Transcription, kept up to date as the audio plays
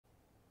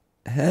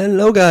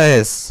Hello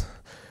guys,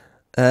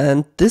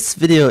 and this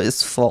video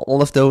is for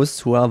all of those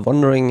who are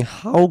wondering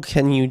how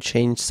can you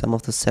change some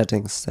of the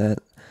settings that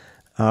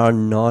are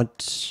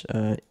not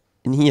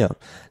in here.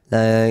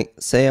 Like,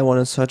 say I want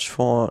to search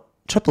for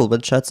triple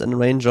widgets in a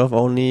range of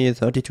only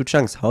 32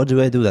 chunks. How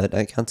do I do that?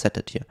 I can't set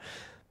it here,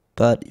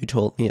 but you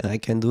told me I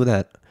can do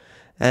that,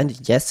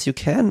 and yes, you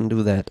can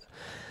do that.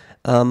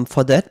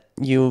 For that,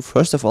 you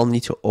first of all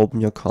need to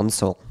open your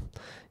console.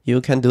 You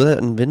can do that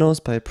in Windows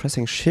by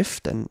pressing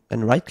Shift and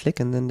right click,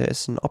 and then there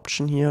is an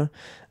option here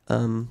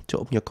to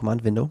open your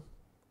command window,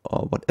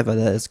 or whatever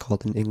that is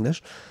called in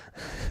English.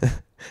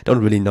 Don't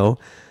really know.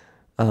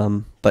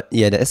 But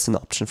yeah, there is an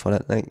option for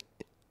that. Like,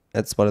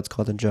 that's what it's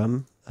called in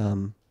German.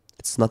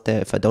 It's not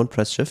there if I don't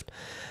press Shift.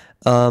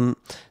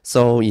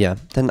 So yeah,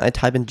 then I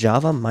type in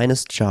Java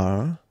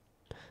 -jar,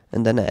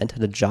 and then I enter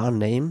the jar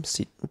name,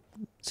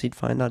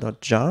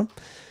 SeedFinder.jar.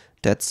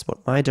 That's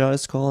what my jar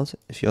is called.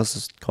 If yours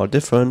is called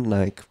different,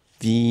 like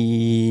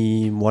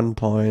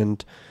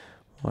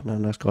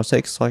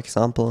v1.1_6, for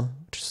example,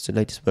 which is the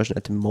latest version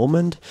at the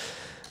moment,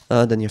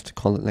 then you have to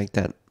call it like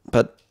that.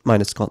 But mine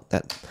is called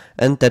that.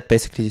 And that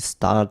basically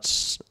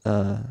starts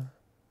the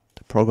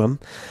program.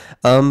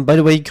 By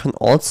the way, you can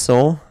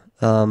also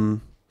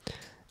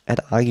add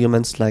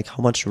arguments like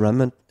how much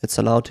RAM it's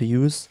allowed to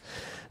use.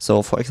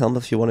 So for example,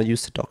 if you want to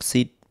use the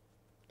docseed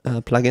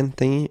plugin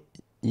thingy,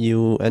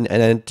 and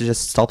it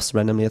just stops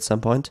randomly at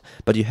some point,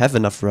 but you have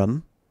enough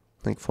RAM,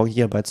 like 4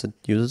 GB it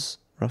uses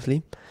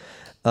roughly,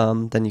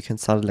 then you can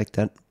start it like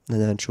that,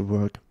 and then it should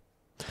work.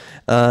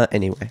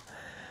 Anyway,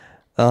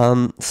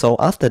 so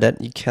after that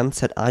you can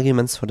set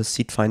arguments for the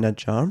SeedFinder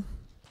jar,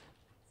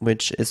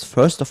 which is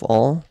first of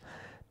all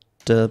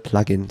the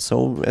plugin.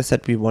 So as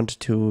said, we wanted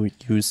to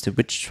use the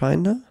widget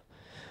finder,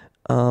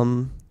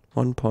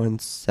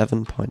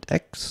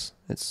 1.7.x,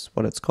 that's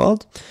what it's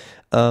called.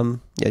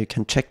 Yeah, you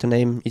can check the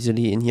name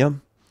easily in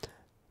here.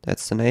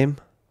 That's the name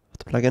of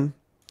the plugin.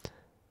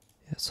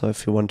 Yeah, so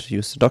if you want to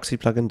use the docseed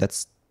plugin,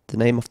 that's the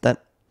name of that.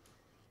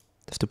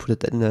 You have to put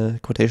it in the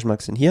quotation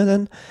marks in here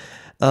then.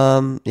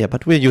 Yeah,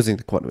 but we're using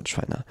the quad widget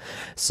finder.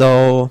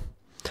 So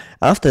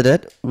after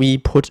that, we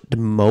put the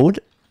mode.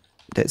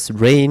 There's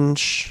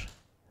range,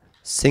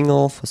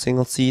 single for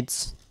single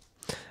seeds.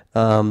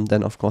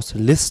 Then of course the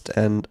list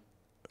and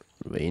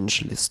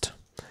range list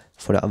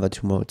for the other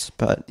two modes,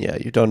 but yeah,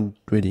 you don't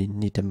really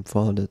need them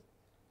for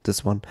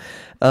this one.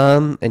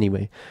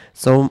 Anyway,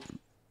 so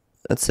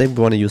let's say we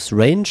want to use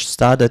range,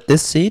 start at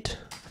this seed,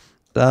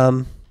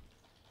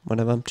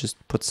 whatever, just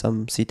put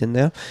some seed in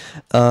there,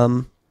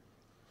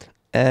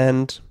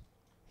 and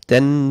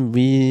then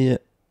we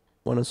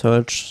want to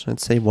search,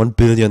 let's say 1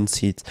 billion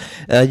seeds.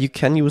 You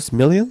can use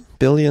million,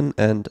 billion,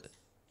 and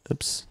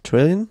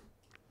trillion.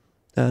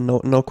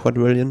 No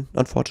quadrillion,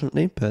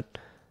 unfortunately, but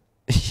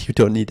you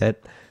don't need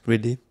that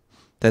really.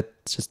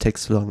 That just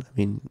takes too long. I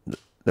mean,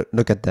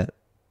 look at that.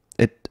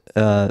 It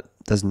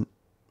doesn't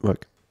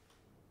work.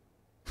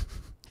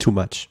 Too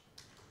much.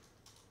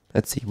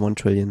 Let's see, 1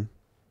 trillion.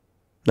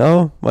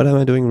 No, what am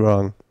I doing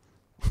wrong?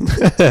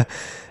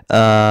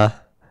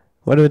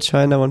 What do we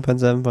try now?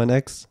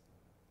 1.7.x?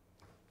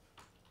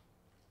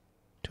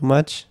 Too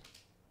much?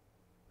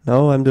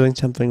 No, I'm doing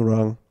something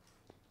wrong.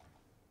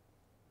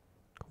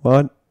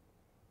 What?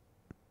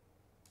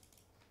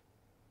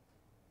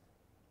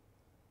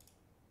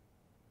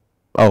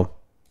 Oh,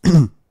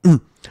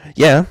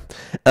 yeah.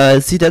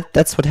 See,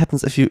 that's what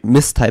happens if you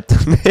mistype the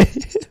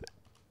name.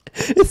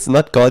 It's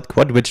not called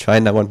quad widget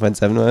finder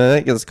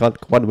 1.7. It's called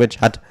quad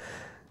widget.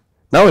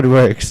 Now it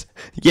works.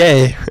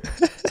 Yay.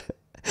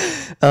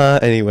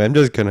 Anyway, I'm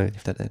just gonna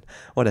leave that in.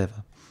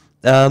 Whatever.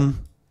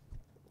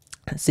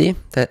 See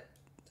that?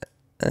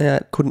 I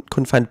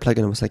couldn't find the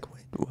plugin. I was like,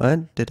 wait,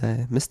 what? Did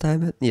I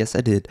mistype it? Yes,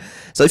 I did.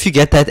 So if you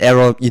get that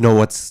error, you know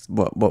what's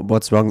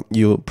wrong.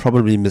 You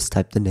probably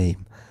mistyped the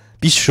name.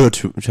 Be sure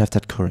to have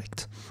that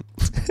correct.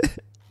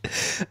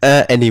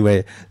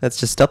 Anyway, let's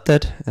just stop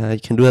that. You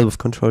can do that with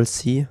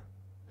Control-C.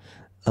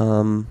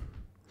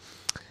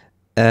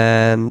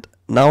 And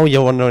now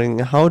you're wondering,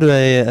 how do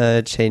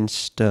I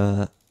change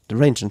the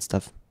range and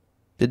stuff?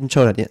 Didn't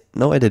show that yet.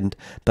 No, I didn't.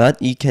 But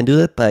you can do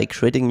that by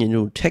creating a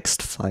new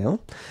text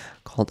file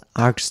called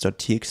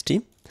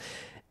args.txt,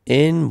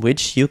 in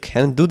which you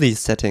can do these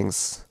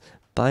settings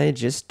by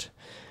just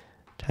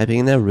typing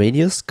in there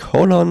radius,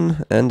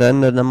 colon, and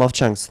then the number of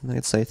chunks.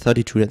 Let's say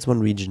 32, that's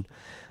one region.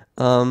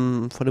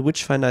 For the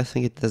widget finder, I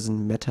think it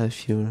doesn't matter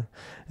if you,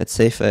 let's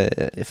say if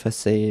I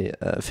say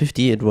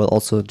 50, it will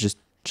also just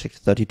check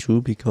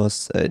 32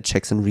 because it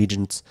checks in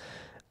regions.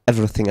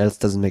 Everything else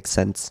doesn't make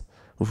sense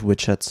with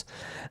widgets.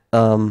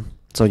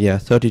 So yeah,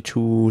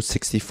 32,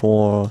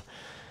 64,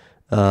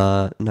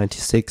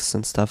 96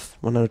 and stuff.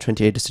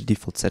 128 is the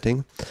default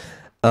setting.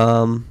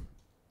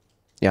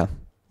 Yeah,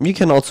 you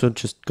can also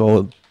just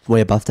go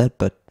way above that,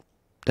 but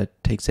that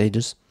takes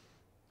ages.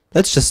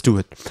 Let's just do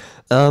it.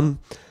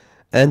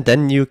 And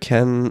then you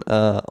can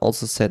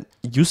also set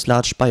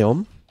useLargeBiome.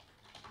 You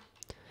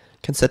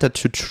can set that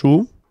to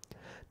true,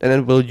 and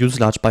it will use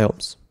large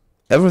biomes.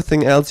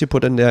 Everything else you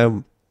put in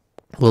there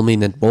will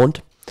mean it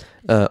won't.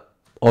 Or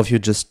if you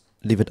just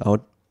leave it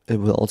out, it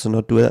will also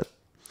not do that,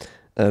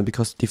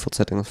 because default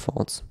setting is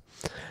false.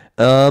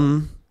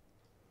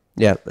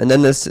 Yeah, and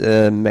then there's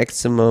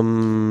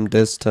maximum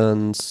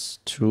distance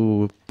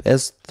to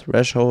best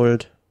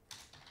threshold.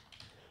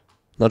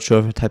 Not sure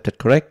if I typed that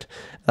correct.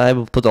 I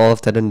will put all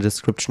of that in the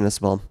description as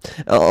well.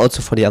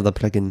 Also for the other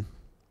plugin,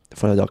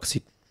 for the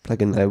Doc-Seed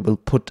plugin, I will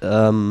put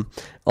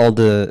all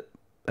the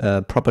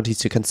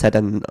properties you can set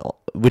and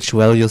which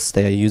values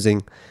they are using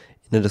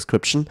in the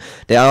description.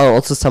 There are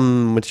also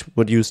some which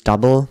would use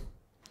double.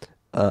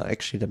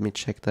 Actually, let me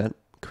check that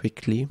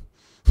quickly.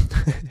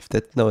 If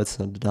that, no, it's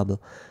not a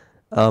double.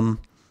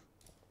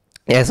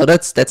 Yeah, so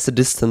that's the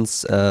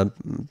distance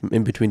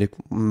in between the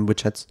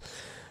widgets.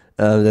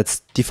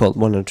 That's default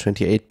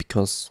 128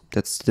 because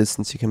that's the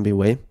distance you can be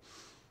away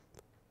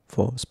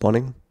for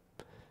spawning.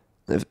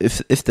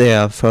 If they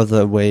are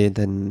further away,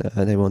 then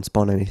they won't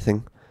spawn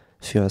anything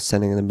if you are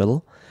standing in the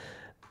middle.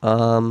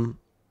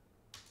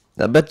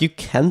 But you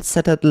can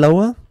set it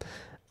lower.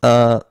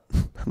 I'm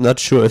not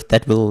sure if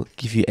that will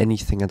give you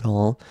anything at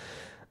all.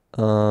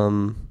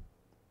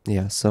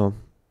 Yeah, so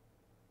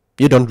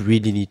you don't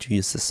really need to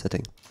use this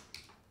setting.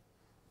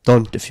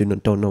 Don't if you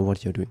don't know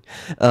what you're doing.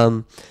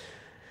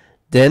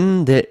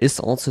 Then there is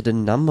also the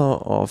number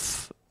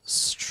of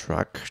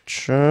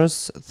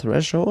structures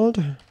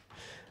threshold,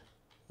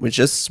 which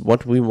is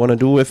what we want to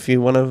do if we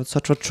want to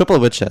search for triple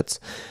widgets.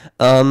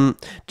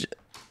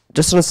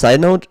 Just on a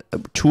side note,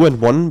 2 and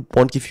 1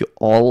 won't give you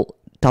all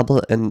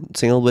double and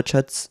single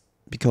widgets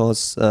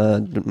because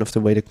of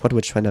the way the quad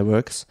widget finder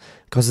works.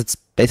 Because it's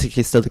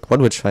basically still the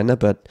quad widget finder,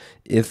 but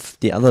if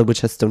the other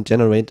widgets don't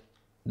generate,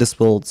 this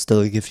will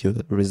still give you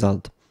a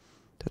result.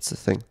 That's the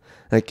thing.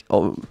 Like,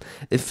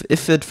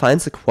 if it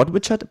finds a quad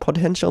widget, a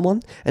potential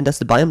one, and does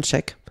the biome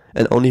check,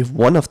 and only if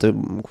one of the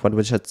quad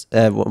widgets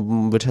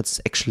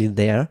is actually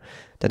there,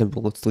 then it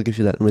will still give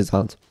you that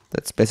result.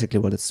 That's basically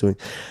what it's doing.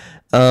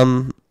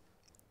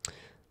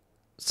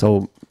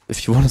 So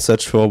if you want to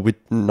search for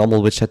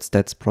normal widgets,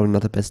 that's probably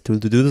not the best tool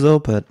to do so,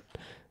 but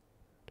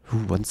who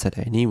wants that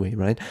anyway,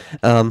 right?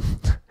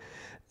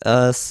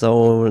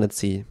 So let's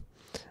see.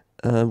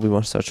 We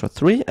want to search for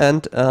 3,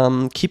 and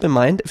keep in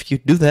mind, if you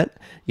do that,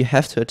 you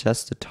have to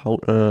adjust the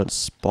total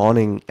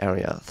spawning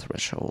area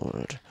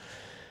threshold,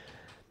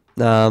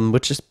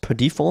 which is per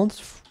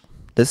default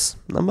this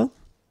number,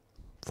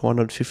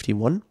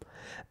 451,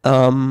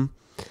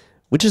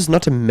 which is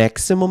not a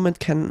maximum it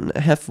can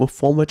have with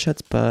 4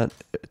 widgets, but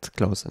it's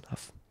close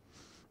enough.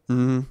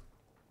 I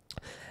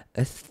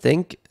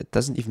think it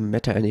doesn't even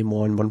matter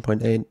anymore in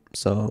 1.8,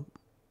 so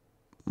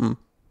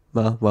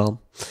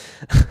well.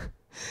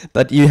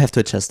 But you have to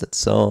adjust it,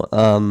 so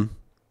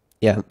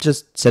yeah,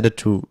 just set it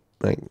to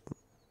like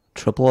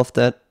triple of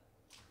that.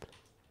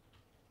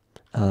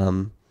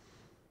 So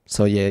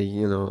yeah,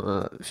 you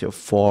know, if you're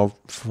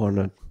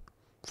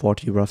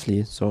 440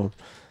 roughly, so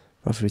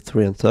roughly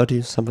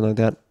 330, something like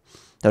that,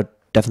 that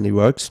definitely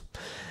works.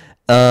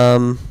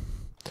 And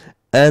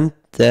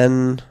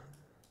then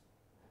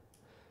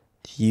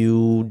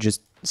you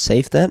just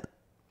save that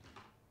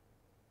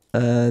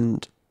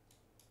and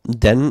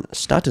then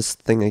start this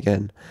thing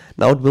again.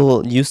 Now it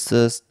will use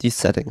these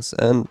settings,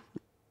 and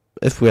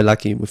if we're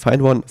lucky, we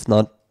find one. If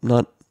not,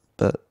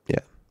 but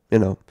yeah, you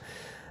know,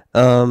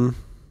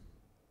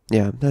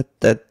 yeah,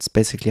 that's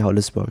basically how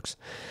this works.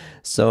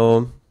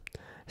 So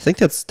I think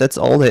that's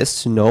all there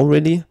is to know,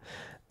 really.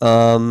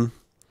 Yeah,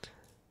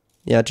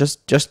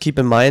 just keep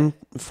in mind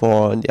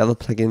for the other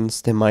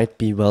plugins there might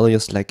be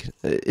values like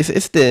if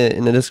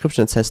in the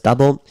description it says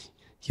double,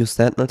 use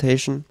that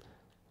notation.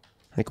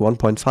 Like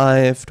 1.5,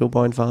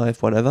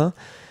 2.5, whatever.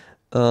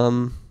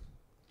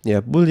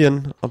 Yeah,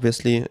 Boolean,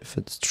 obviously, if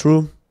it's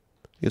true,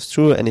 use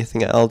true.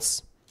 Anything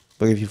else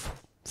will give you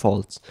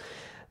false.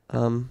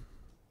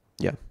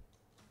 Yeah,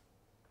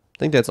 I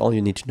think that's all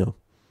you need to know.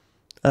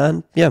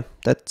 And yeah,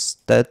 that's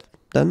that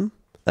done.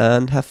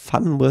 And have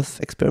fun with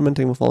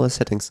experimenting with all the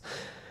settings.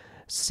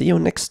 See you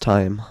next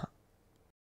time.